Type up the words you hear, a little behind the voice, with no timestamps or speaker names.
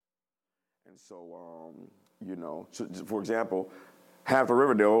And so, for example, half the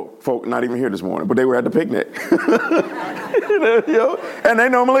Riverdale folk not even here this morning, but they were at the picnic. And they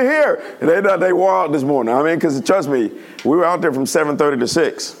normally here. They were out this morning. I mean, because trust me, we were out there from 7:30 to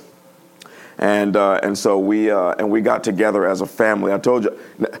 6. And so we got together as a family. I told you,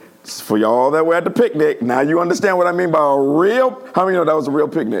 for y'all that were at the picnic, now you understand what I mean by a real, how many know that was a real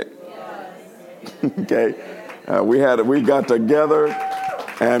picnic? Yes. Okay. We got together,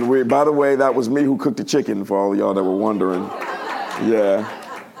 and by the way, that was me who cooked the chicken for all of y'all that were wondering. Yeah.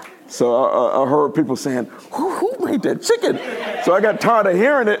 So I heard people saying, who made that chicken? So I got tired of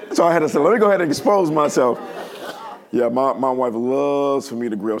hearing it. So I had to say, let me go ahead and expose myself. Yeah, my wife loves for me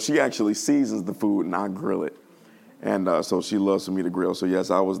to grill. She actually seasons the food and I grill it. And so she loves for me to grill. So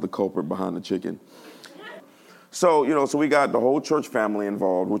yes, I was the culprit behind the chicken. So, so we got the whole church family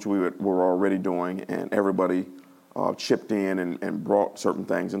involved, which we were already doing, and everybody chipped in and brought certain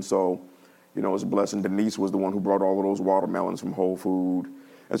things. And so, it was a blessing. Denise was the one who brought all of those watermelons from Whole Food.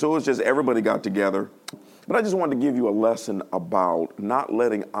 And so it was just everybody got together. But I just wanted to give you a lesson about not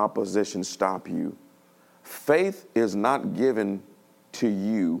letting opposition stop you. Faith is not given to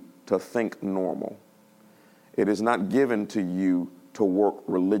you to think normal. It is not given to you to work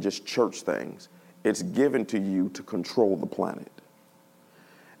religious church things. It's given to you to control the planet.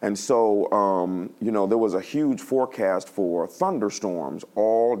 And so, there was a huge forecast for thunderstorms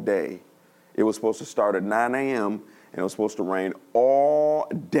all day. It was supposed to start at 9 a.m. and it was supposed to rain all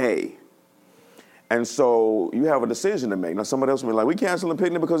day. And so you have a decision to make. Now, somebody else will be like, we canceling the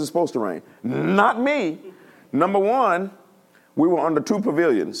picnic because it's supposed to rain. Not me. Number one, we were under 2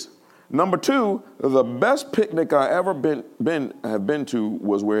 pavilions. Number 2, the best picnic I ever have been to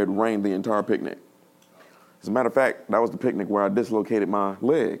was where it rained the entire picnic. As a matter of fact, that was the picnic where I dislocated my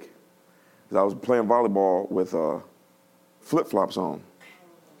leg. Because I was playing volleyball with flip-flops on.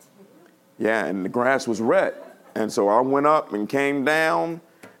 Yeah, and the grass was red. And so I went up and came down,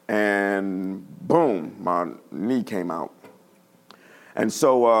 and boom, my knee came out. And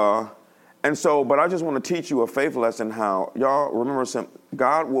so, but I just want to teach you a faith lesson how, y'all remember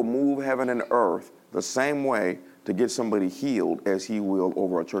God will move heaven and earth the same way to get somebody healed as he will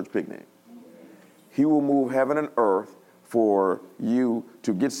over a church picnic. He will move heaven and earth for you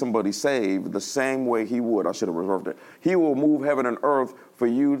to get somebody saved the same way he would. I should have reserved it. He will move heaven and earth for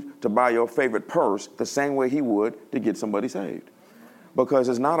you to buy your favorite purse the same way he would to get somebody saved. Because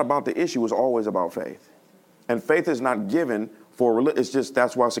it's not about the issue, it's always about faith. And faith is not given for religion. It's just,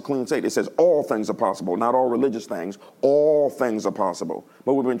 that's why it's a clean slate. It says all things are possible, not all religious things. All things are possible.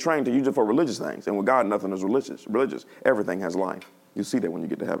 But we've been trained to use it for religious things. And with God, nothing is religious. Everything has life. You see that when you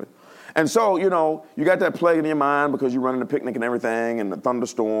get to heaven. And so, you got that plague in your mind because you're running the picnic and everything and the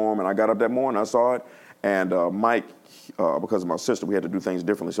thunderstorm. And I got up that morning, I saw it. And Mike, because of my sister, we had to do things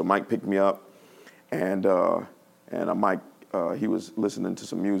differently. So Mike picked me up. And Mike, he was listening to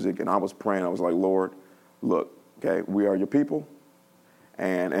some music. And I was praying. I was like, Lord, look, okay, we are your people.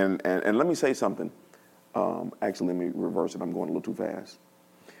 And let me say something. Actually, let me reverse it. I'm going a little too fast.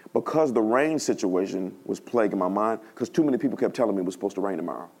 Because the rain situation was plaguing my mind, because too many people kept telling me it was supposed to rain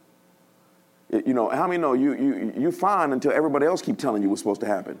tomorrow. How many know you're fine until everybody else keep telling you what's supposed to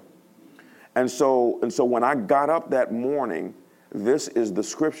happen? And so when I got up that morning, this is the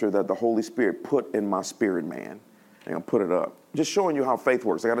scripture that the Holy Spirit put in my spirit, man. And I'll put it up. Just showing you how faith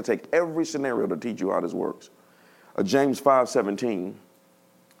works. I got to take every scenario to teach you how this works. James 5:17,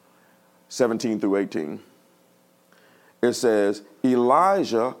 17 through 18. It says,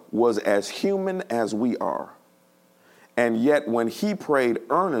 Elijah was as human as we are. And yet when he prayed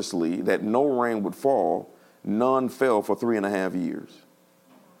earnestly that no rain would fall, none fell for 3.5 years.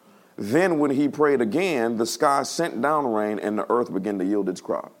 Then when he prayed again, the sky sent down rain and the earth began to yield its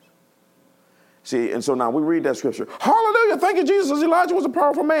crops. See, and so now we read that scripture. Hallelujah, thank you, Jesus. Elijah was a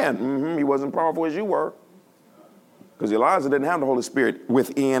powerful man. He wasn't powerful as you were. Because Elijah didn't have the Holy Spirit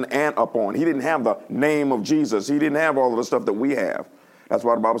within and upon. He didn't have the name of Jesus. He didn't have all of the stuff that we have. That's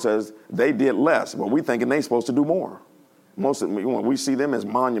why the Bible says they did less, but we thinking they're supposed to do more. Most of them, we see them as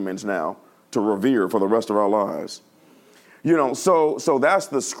monuments now to revere for the rest of our lives. So that's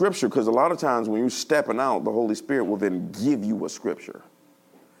the scripture, because a lot of times when you're stepping out, the Holy Spirit will then give you a scripture.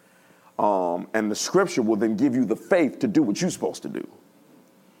 And the scripture will then give you the faith to do what you're supposed to do.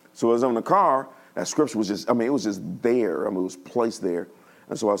 So as I'm in the car, that scripture was just, it was just there. It was placed there.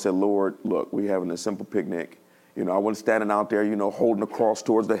 And so I said, Lord, look, we're having a simple picnic. I wasn't standing out there, holding a cross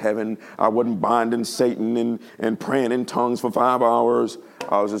towards the heaven. I wasn't binding Satan and praying in tongues for 5 hours.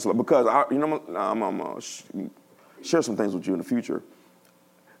 I was just like, because I'm going to share some things with you in the future.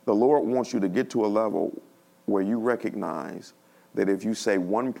 The Lord wants you to get to a level where you recognize that if you say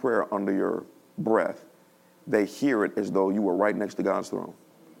one prayer under your breath, they hear it as though you were right next to God's throne.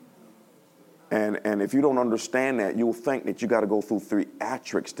 And if you don't understand that, you'll think that you got to go through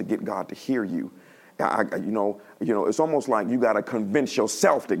theatrics to get God to hear you. It's almost like you got to convince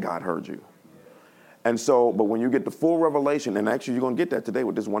yourself that God heard you. And so, but when you get the full revelation, and actually you're going to get that today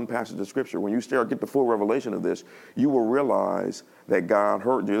with this one passage of scripture, when you start get the full revelation of this, you will realize that God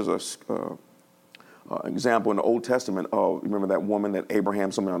heard you. There's a example in the Old Testament of, remember that woman that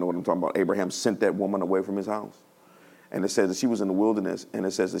Abraham, some of y'all know what I'm talking about, Abraham sent that woman away from his house. And it says that she was in the wilderness, and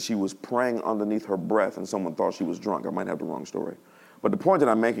it says that she was praying underneath her breath, and someone thought she was drunk. I might have the wrong story. But the point that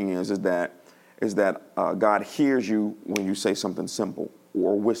I'm making is that God hears you when you say something simple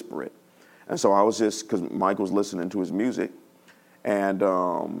or whisper it. And so I was just, because Mike was listening to his music, and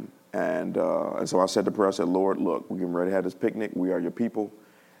so I said the prayer, I said, Lord, look, we're getting ready to have this picnic. We are your people.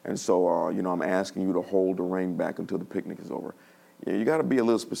 And so, I'm asking you to hold the rain back until the picnic is over. You got to be a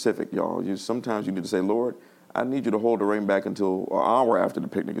little specific, y'all. Sometimes you need to say, Lord, I need you to hold the rain back until an hour after the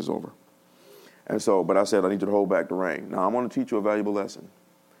picnic is over. And so, but I said, I need you to hold back the rain. Now, I want to teach you a valuable lesson,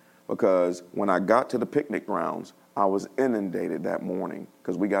 because when I got to the picnic grounds, I was inundated that morning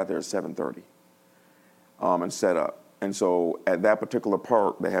because we got there at 7:30 and set up. And so at that particular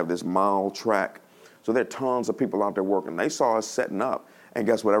park, they have this mile track. So there are tons of people out there working. They saw us setting up. And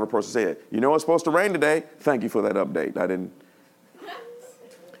guess what? Every person said, it's supposed to rain today. Thank you for that update. I didn't.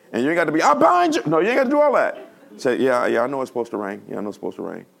 And you ain't got to be, I bind you. No, you ain't got to do all that. Say, yeah, I know it's supposed to rain. Yeah, I know it's supposed to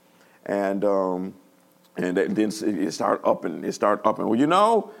rain. And then it started upping. Well,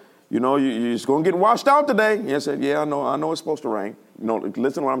 you're just going to get washed out today. And I said, yeah, I know it's supposed to rain.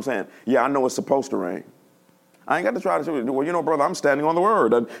 Listen to what I'm saying. Yeah, I know it's supposed to rain. I ain't got to try to say, well, brother, I'm standing on the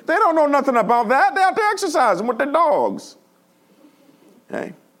word. And they don't know nothing about that. They're out there exercising with their dogs.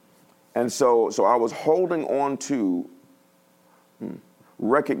 Okay? And so I was holding on to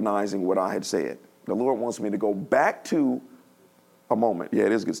recognizing what I had said. The Lord wants me to go back to a moment. Yeah,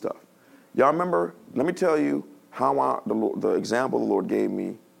 it is good stuff. Y'all remember, let me tell you how the example the Lord gave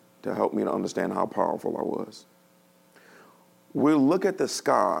me to help me to understand how powerful I was. We'll look at the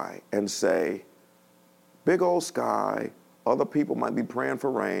sky and say, big old sky, other people might be praying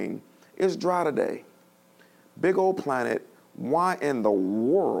for rain. It's dry today. Big old planet, why in the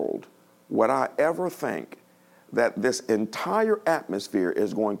world would I ever think that this entire atmosphere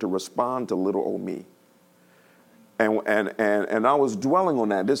is going to respond to little old me? And I was dwelling on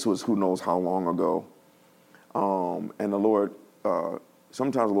that. This was who knows how long ago. And the Lord,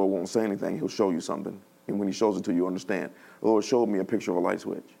 sometimes the Lord won't say anything. He'll show you something. And when he shows it to you, you understand. The Lord showed me a picture of a light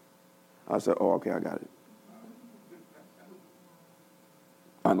switch. I said, oh, okay, I got it.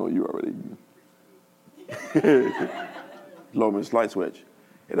 I know you already. Loman's light switch.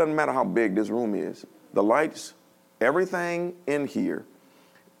 It doesn't matter how big this room is. The lights, everything in here.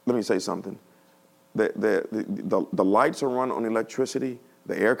 Let me say something. The lights are run on electricity.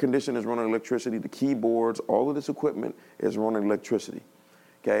 The air conditioner is run on electricity. The keyboards, all of this equipment is run on electricity.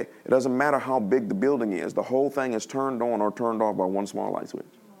 Okay? It doesn't matter how big the building is. The whole thing is turned on or turned off by one small light switch.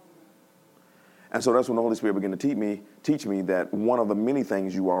 And so that's when the Holy Spirit began to teach me that one of the many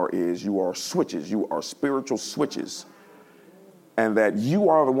things you are switches. You are spiritual switches. And that you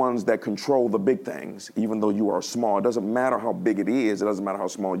are the ones that control the big things, even though you are small. It doesn't matter how big it is. It doesn't matter how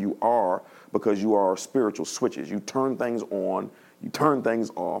small you are, because you are spiritual switches. You turn things on. You turn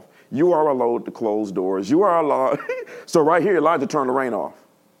things off. You are allowed to close doors. You are allowed. So right here, you're allowed to turn the rain off.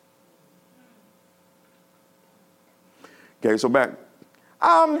 Okay, so back.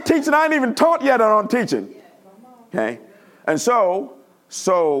 I'm teaching. I ain't even taught yet on teaching. Okay, and so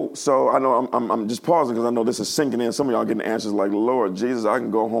I know I'm just pausing because I know this is sinking in. Some of y'all getting answers like, Lord Jesus, I can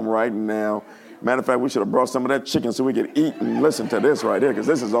go home right now. Matter of fact, we should have brought some of that chicken so we could eat and listen to this right here, because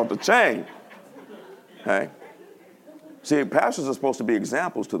this is off the chain. Okay. See, pastors are supposed to be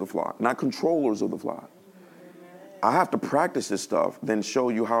examples to the flock, not controllers of the flock. I have to practice this stuff, then show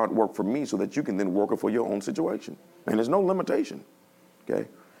you how it worked for me so that you can then work it for your own situation. And there's no limitation. Okay.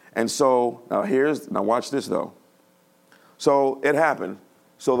 And so now watch this though. So it happened.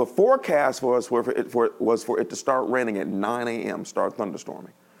 So the forecast for us was for it to start raining at 9 a.m., start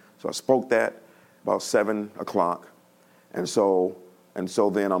thunderstorming. So I spoke that about 7 o'clock. And so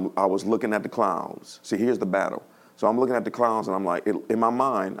then I was looking at the clouds. See, here's the battle. So I'm looking at the clouds and I'm like, in my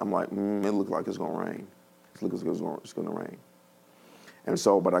mind, I'm like, it looks like it's going to rain. It looks like it's going to rain. And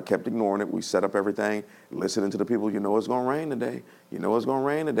so, but I kept ignoring it. We set up everything, listening to the people, it's going to rain today. It's going to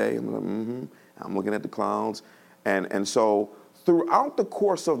rain today. I'm like, I'm looking at the clouds. And so throughout the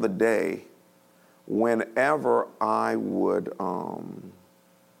course of the day, whenever I would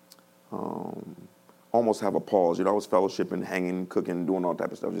almost have a pause. I was fellowshipping, hanging, cooking, doing all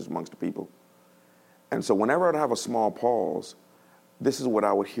type of stuff just amongst the people. And so whenever I'd have a small pause, this is what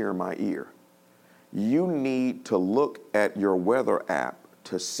I would hear in my ear. You need to look at your weather app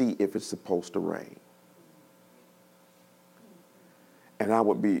to see if it's supposed to rain. And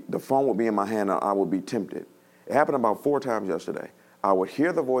the phone would be in my hand and I would be tempted. It happened about 4 times yesterday. I would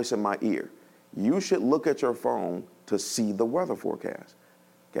hear the voice in my ear. You should look at your phone to see the weather forecast.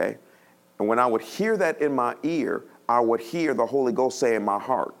 Okay? And when I would hear that in my ear, I would hear the Holy Ghost say in my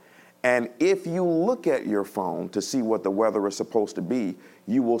heart. And if you look at your phone to see what the weather is supposed to be,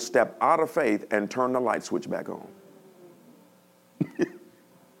 you will step out of faith and turn the light switch back on.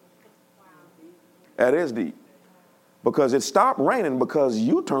 That is deep. Because it stopped raining because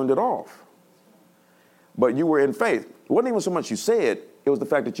you turned it off. But you were in faith. It wasn't even so much you said, it was the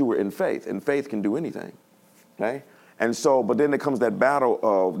fact that you were in faith. And faith can do anything. Okay? And so, but then there comes that battle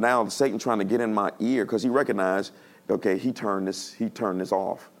of now Satan trying to get in my ear because he recognized, okay, he turned this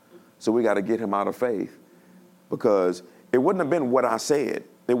off. So we got to get him out of faith. Because it wouldn't have been what I said.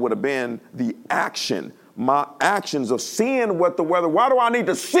 It would have been the action. My actions of seeing what the weather, why do I need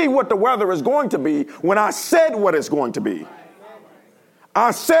to see what the weather is going to be when I said what it's going to be?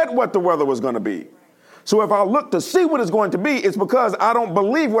 I said what the weather was going to be. So if I look to see what it's going to be, it's because I don't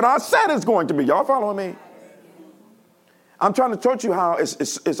believe what I said it's going to be. Y'all following me? I'm trying to teach you how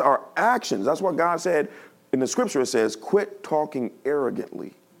it's our actions. That's what God said in the scripture. It says, quit talking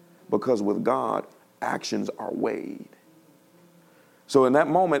arrogantly because with God, actions are weighed. So in that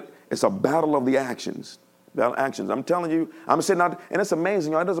moment, it's a battle of the actions. I'm telling you, I'm sitting out, and it's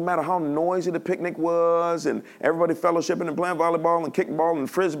amazing. It doesn't matter how noisy the picnic was, and everybody fellowshipping and playing volleyball and kickball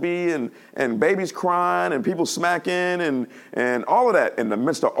and frisbee, and babies crying and people smacking and all of that. In the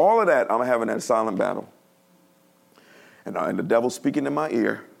midst of all of that, I'm having that silent battle. And the devil speaking in my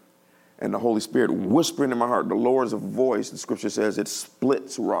ear, and the Holy Spirit whispering in my heart. The Lord's voice, the scripture says, it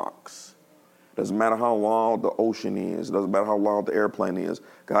splits rocks. Doesn't matter how loud the ocean is. Doesn't matter how loud the airplane is.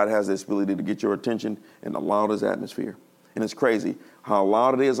 God has this ability to get your attention in the loudest atmosphere. And it's crazy how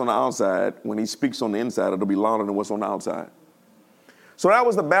loud it is on the outside. When he speaks on the inside, it'll be louder than what's on the outside. So that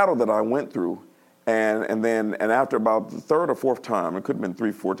was the battle that I went through. And after about the 3rd or 4th time, it could have been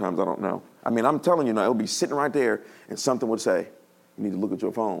 3, 4 times, I don't know. I mean, I'm telling you now, it'll be sitting right there and something would say, you need to look at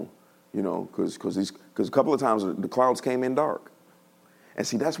your phone, because a couple of times the clouds came in dark. And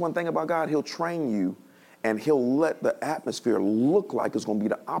see, that's one thing about God. He'll train you and he'll let the atmosphere look like it's going to be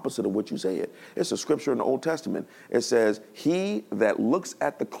the opposite of what you said. It's a scripture in the Old Testament. It says, he that looks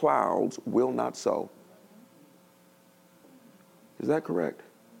at the clouds will not sow. Is that correct?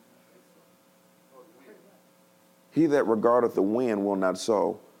 He that regardeth the wind will not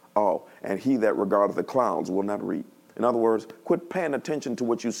sow. Oh, and he that regardeth the clouds will not reap. In other words, quit paying attention to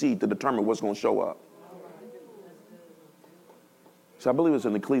what you see to determine what's going to show up. So I believe it's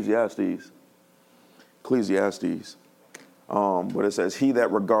in Ecclesiastes. But it says, he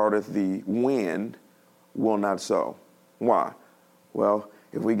that regardeth the wind will not sow. Why? Well,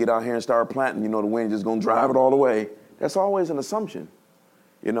 if we get out here and start planting, the wind is just going to drive it all away. That's always an assumption.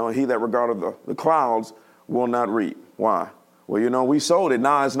 He that regardeth the clouds will not reap. Why? Well, we sowed it.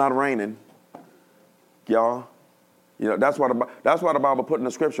 Now it's not raining. Y'all. That's why the Bible put in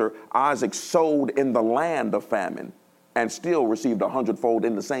the scripture, Isaac sowed in the land of famine and still received 100-fold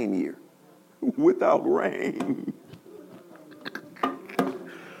in the same year without rain.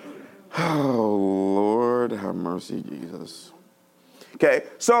 Oh, Lord, have mercy, Jesus. Okay,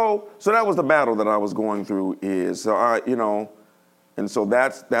 so that was the battle that I was going through and so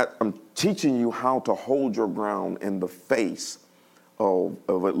that's that. I'm teaching you how to hold your ground in the face of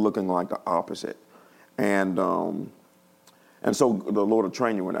it looking like the opposite. And so the Lord will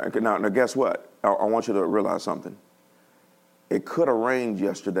train you in that. Now guess what? I want you to realize something. It could have rained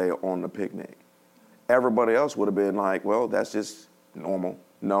yesterday on the picnic. Everybody else would have been like, well, that's just normal.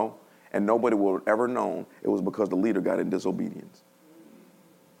 No. And nobody would have ever known it was because the leader got in disobedience.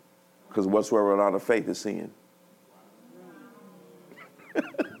 Because whatsoever out of faith is sin.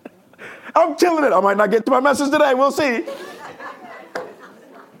 I'm killing it. I might not get to my message today. We'll see.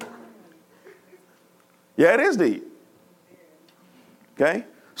 Yeah, it is deep. Okay?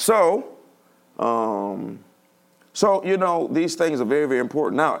 So, these things are very, very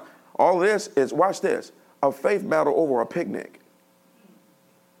important. Now, all this is, watch this, a faith battle over a picnic.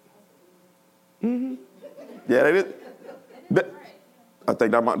 Mm-hmm. Yeah, it is. I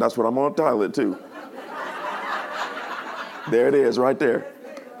think that's what I'm going to title it too. There it is, right there.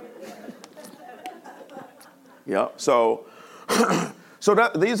 Yeah. So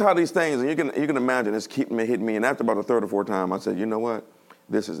these are these things, and you can imagine it's keeping me hitting me. And after about the 3rd or 4th time, I said, you know what?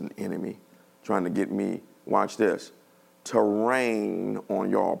 This is an enemy. trying to get me, watch this, to rain on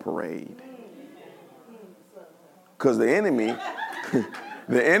y'all parade. Because the enemy,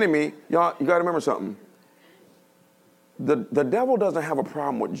 y'all, you got to remember something. The devil doesn't have a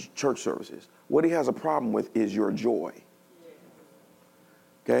problem with church services. What he has a problem with is your joy.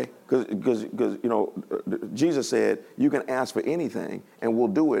 Okay? Because Jesus said, you can ask for anything and we'll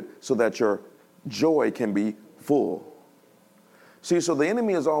do it so that your joy can be full. See, so the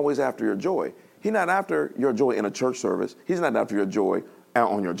enemy is always after your joy. He's not after your joy in a church service. He's not after your joy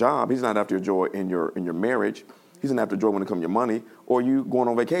out on your job. He's not after your joy in your marriage. He's not after joy when it comes to your money or you going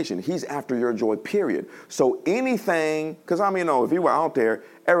on vacation. He's after your joy, period. So anything, because if you were out there,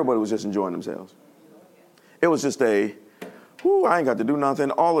 everybody was just enjoying themselves. It was just I ain't got to do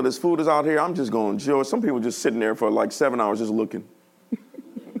nothing. All of this food is out here. I'm just going to enjoy. Some people just sitting there for like 7 hours just looking.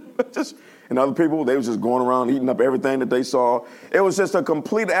 And other people, they was just going around eating up everything that they saw. It was just a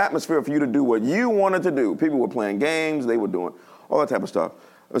complete atmosphere for you to do what you wanted to do. People were playing games. They were doing all that type of stuff.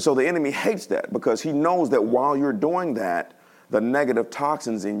 So the enemy hates that because he knows that while you're doing that, the negative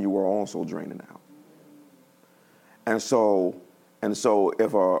toxins in you are also draining out. And so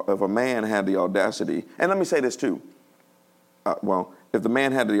if a man had the audacity, and let me say this too, if the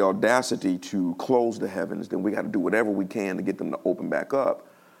man had the audacity to close the heavens, then we got to do whatever we can to get them to open back up,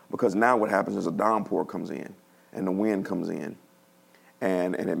 because now what happens is a downpour comes in and the wind comes in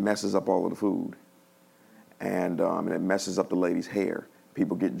and it messes up all of the food and it messes up the lady's hair.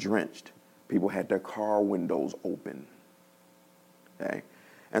 People get drenched. People had their car windows open. Okay?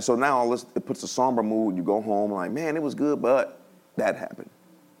 And so now all this, it puts a somber mood. You go home like, man, it was good, but that happened.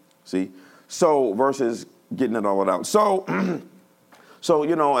 See? So versus getting it all out. So,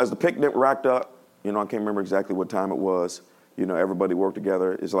 as the picnic racked up, I can't remember exactly what time it was. Everybody worked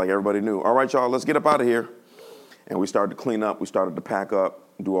together. It's like everybody knew. All right, y'all, let's get up out of here. And we started to clean up. We started to pack up,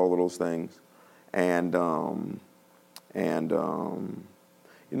 do all of those things. And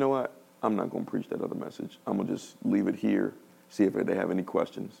you know what? I'm not going to preach that other message. I'm going to just leave it here, see if they have any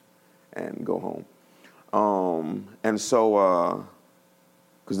questions, and go home.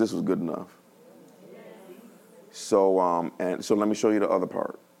 Because this was good enough. So let me show you the other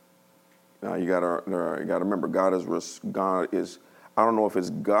part. Now you gotta remember, God is. I don't know if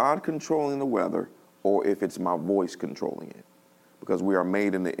it's God controlling the weather or if it's my voice controlling it, because we are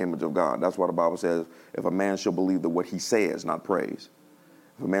made in the image of God. That's why the Bible says, if a man shall believe that what he says, not praise,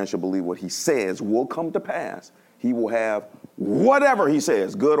 if a man shall believe what he says will come to pass, he will have whatever he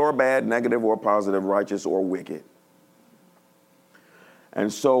says, good or bad, negative or positive, righteous or wicked.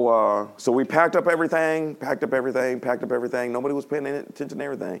 And so we packed up everything. Nobody was paying attention to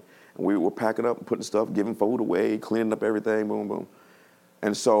everything. And we were packing up, putting stuff, giving food away, cleaning up everything, boom, boom.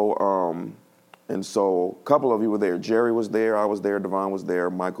 And so a couple of you were there. Jerry was there, I was there, Devon was there,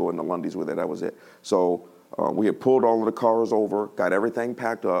 Michael and the Lundys were there, that was it. So we had pulled all of the cars over, got everything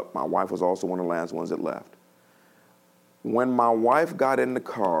packed up. My wife was also one of the last ones that left. When my wife got in the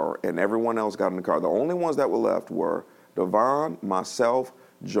car and everyone else got in the car, the only ones that were left were Devon, myself,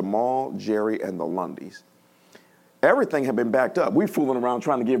 Jamal, Jerry, and the Lundys. Everything had been backed up. We fooling around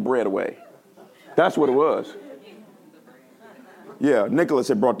trying to give bread away. That's what it was. Yeah, Nicholas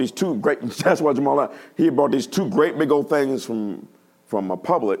had brought these two great, that's why Jamal, he had brought these two great big old things from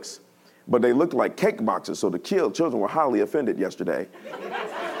Publix, but they looked like cake boxes, so the children were highly offended yesterday.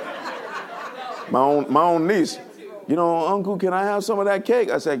 My own niece, Uncle, can I have some of that cake?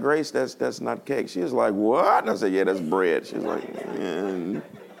 I said, Grace, that's not cake. She was like, what? I said, yeah, that's bread. She was like, yeah.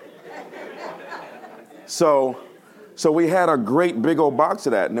 So we had a great big old box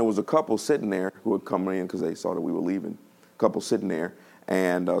of that, and there was a couple sitting there who had come in because they saw that we were leaving. A couple sitting there,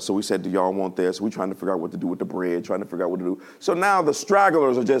 and so we said, do y'all want this? We're trying to figure out what to do with the bread, trying to figure out what to do. So now the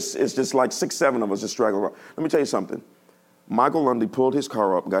stragglers it's just like 6, 7 of us just straggling around. Let me tell you something. Michael Lundy pulled his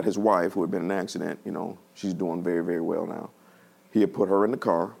car up, got his wife, who had been in an accident. She's doing very, very well now. He had put her in the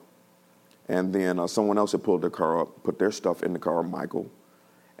car, and then someone else had pulled their car up, put their stuff in the car, Michael.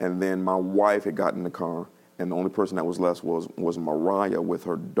 And then my wife had gotten in the car, and the only person that was left was Mariah with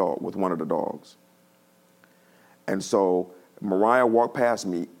her dog, with one of the dogs. And so Mariah walked past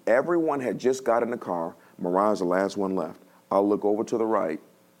me. Everyone had just got in the car. Mariah's the last one left. I'll look over to the right.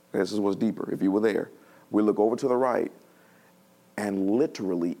 This is what's deeper, if you were there. We look over to the right, and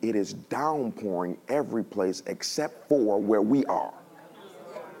literally it is downpouring every place except for where we are.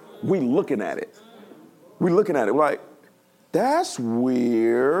 We looking at it. We're like, that's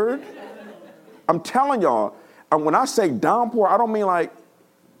weird. I'm telling y'all, and when I say downpour, I don't mean like,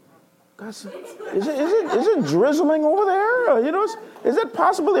 is it drizzling over there? Is it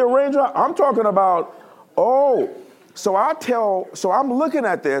possibly a raindrop? I'm talking about, So I'm looking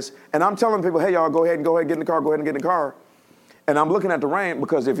at this and I'm telling people, hey, y'all, go ahead, get in the car. And I'm looking at the rain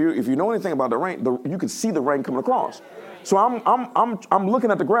because if you know anything about the rain, you can see the rain coming across. So I'm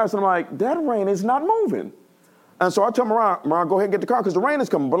looking at the grass and I'm like, that rain is not moving. And so I tell Mariah, go ahead and get the car because the rain is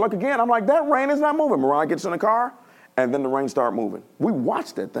coming. But look again, I'm like, that rain is not moving. Mariah gets in the car and then the rain started moving. We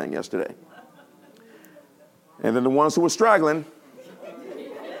watched that thing yesterday. And then the ones who were straggling,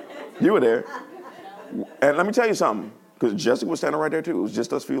 you were there. And let me tell you something, because Jessica was standing right there too. It was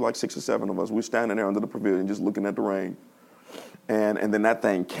just us few, like 6 or 7 of us. We were standing there under the pavilion just looking at the rain. And then that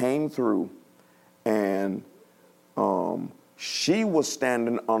thing came through, and she was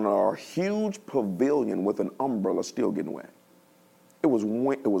standing on our huge pavilion with an umbrella still getting wet. It was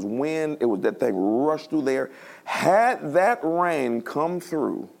wind. That thing rushed through there. Had that rain come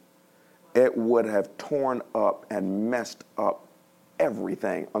through, it would have torn up and messed up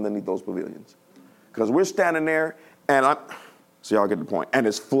everything underneath those pavilions. Because we're standing there, and so y'all get the point. And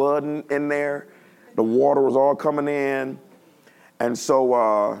it's flooding in there. The water was all coming in. And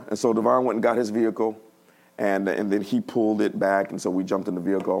so Devon went and got his vehicle, and then he pulled it back, and so we jumped in the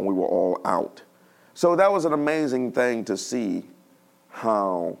vehicle, and we were all out. So that was an amazing thing to see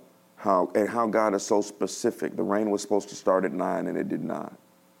how God is so specific. The rain was supposed to start at 9, and it did not.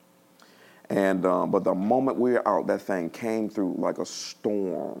 And but the moment we were out, that thing came through like a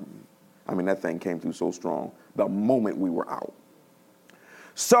storm. I mean, that thing came through so strong the moment we were out.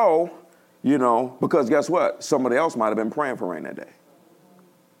 So, because guess what? Somebody else might have been praying for rain that day.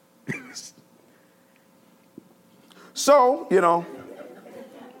 So, I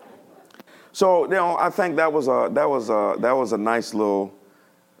think that was a nice little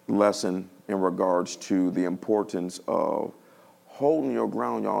lesson in regards to the importance of holding your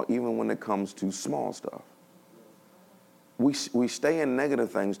ground, y'all, even when it comes to small stuff. We stay in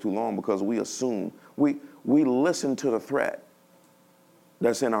negative things too long because we assume, we listen to the threat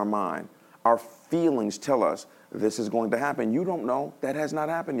that's in our mind. Our feelings tell us this is going to happen. You don't know. That has not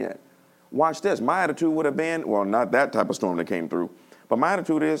happened yet. Watch this. My attitude would have been, well, not that type of storm that came through, but my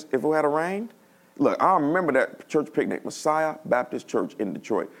attitude is if it had rained, look, I remember that church picnic, Messiah Baptist Church in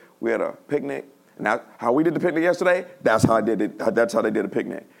Detroit. We had a picnic, and that's how we did the picnic yesterday. That's how they did a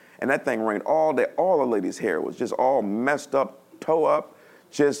picnic. And that thing rained all day. All the ladies' hair was just all messed up, toe up.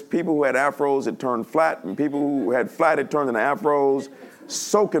 Just people who had afros, it turned flat, and people who had flat, it turned into afros,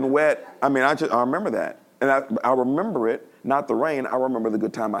 soaking wet. I mean, I remember that. And I remember it, not the rain. I remember the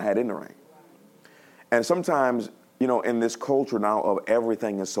good time I had in the rain. And sometimes, in this culture now of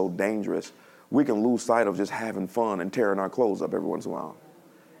everything is so dangerous, we can lose sight of just having fun and tearing our clothes up every once in a while.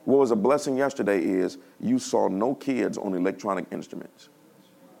 What was a blessing yesterday is you saw no kids on electronic instruments.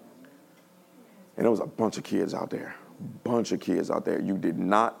 And there was a bunch of kids out there. You did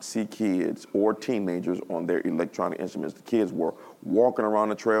not see kids or teenagers on their electronic instruments. The kids were walking around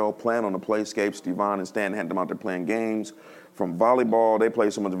the trail, playing on the playscapes. Devon and Stan had them out there playing games. From volleyball, they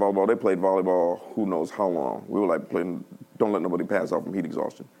played so much volleyball. They played volleyball who knows how long. We were like playing, don't let nobody pass out from heat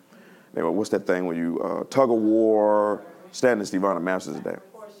exhaustion. They were, what's that thing where you, tug of war, Stan and Devon are masters of that.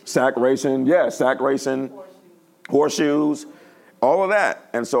 Sack racing, horseshoes, all of that.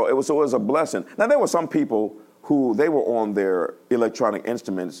 And so it was a blessing. Now, there were some people who they were on their electronic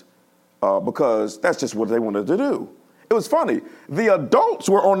instruments because that's just what they wanted to do. It was funny. The adults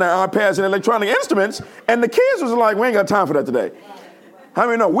were on their iPads and electronic instruments, and the kids was like, we ain't got time for that today. I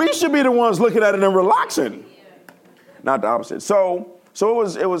mean, no, we should be the ones looking at it and relaxing, not the opposite. So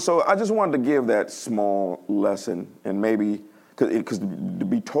it was. So I just wanted to give that small lesson, and maybe because to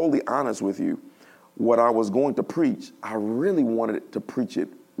be totally honest with you, what I was going to preach, I really wanted to preach it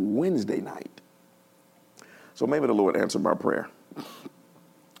Wednesday night. So maybe the Lord answered my prayer.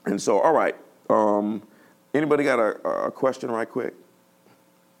 And so, all right. Anybody got a question right quick?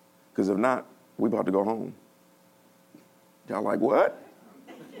 Because if not, we about to go home. Y'all like, what?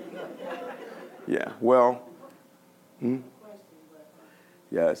 Yeah, well.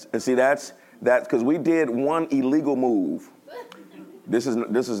 Yes, and see that's because we did one illegal move. This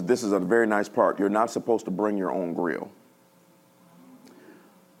is a very nice part. You're not supposed to bring your own grill.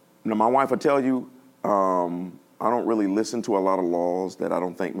 Now, my wife will tell you, I don't really listen to a lot of laws that I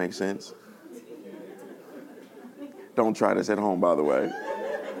don't think make sense. Don't try this at home, by the way.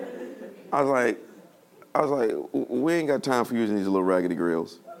 I was like, we ain't got time for using these little raggedy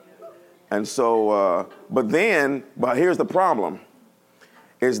grills. And so, but here's the problem,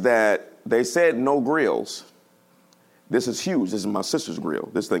 is that they said no grills. This is huge. This is my sister's grill.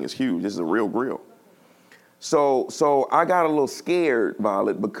 This thing is huge. This is a real grill. So I got a little scared,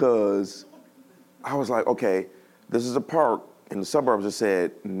 Violet, because I was like, okay, this is a park in the suburbs that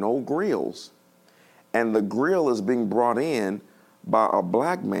said no grills. and the grill is being brought in by a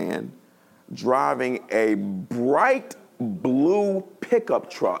black man driving a bright blue pickup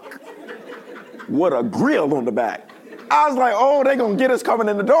truck with a grill on the back. I was like, oh, they're going to get us coming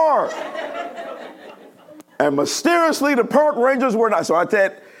in the door. And mysteriously, the park rangers were not. So I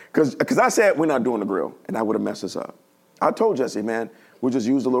said, because I said, we're not doing the grill, and I would have messed us up. I told Jesse, man, we'll just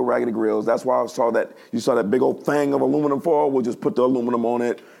use the little raggedy grills. That's why you saw that big old thing of aluminum foil. We'll just put the aluminum on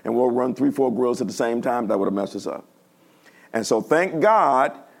it, and we'll run 3-4 grills at the same time. That would have messed us up. And so thank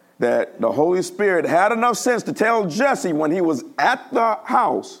God that the Holy Spirit had enough sense to tell Jesse when he was at the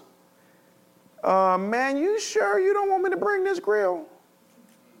house, man, you sure you don't want me to bring this grill?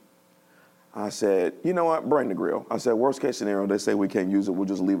 I said, you know what, bring the grill. I said, worst case scenario, they say we can't use it. We'll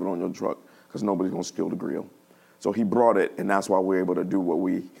just leave it on your truck because nobody's going to steal the grill. So he brought it, and that's why we're able to do what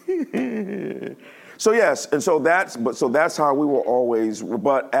we. So yes, and so that's how we were always.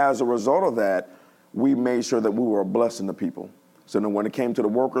 But as a result of that, we made sure that we were a blessing to people. So then when it came to the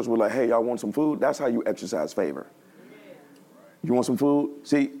workers, we're like, hey, y'all want some food? That's how you exercise favor. You want some food?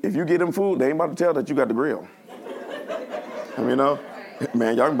 See, if you get them food, they ain't about to tell that you got the grill. I mean,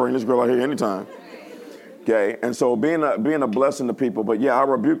 man, y'all can bring this grill out here anytime. Okay, and so being a blessing to people. But yeah, I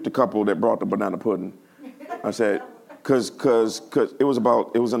rebuked the couple that brought the banana pudding. I said, cause it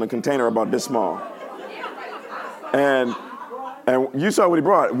was in a container about this small. And you saw what he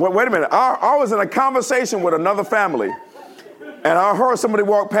brought. Wait a minute, I was in a conversation with another family, and I heard somebody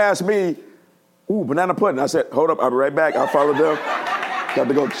walk past me, ooh, banana pudding. I said, hold up, I'll be right back. I followed them. Got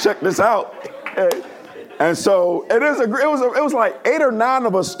to go check this out. Okay. And so it was like 8 or 9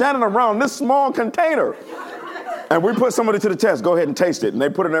 of us standing around this small container. And we put somebody to the test. Go ahead and taste it. And they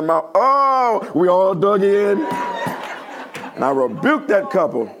put it in their mouth. Oh, we all dug in. And I rebuked that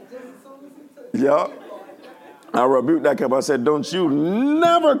couple. Yep. I rebuked that couple. I said, don't you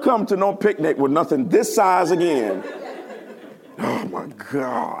never come to no picnic with nothing this size again. Oh, my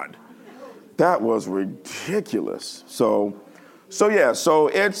God. That was ridiculous. So it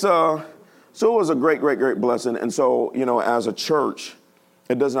was a great, great, great blessing. And so, as a church,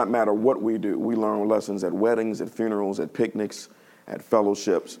 it does not matter what we do. We learn lessons at weddings, at funerals, at picnics, at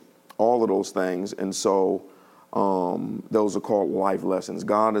fellowships, all of those things. And so those are called life lessons.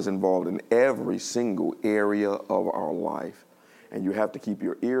 God is involved in every single area of our life. And you have to keep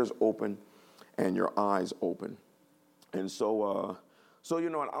your ears open and your eyes open. And so you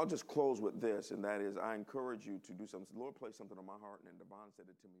know what, I'll just close with this, and that is I encourage you to do something. The Lord placed something on my heart, and Devon said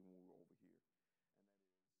it to me when we were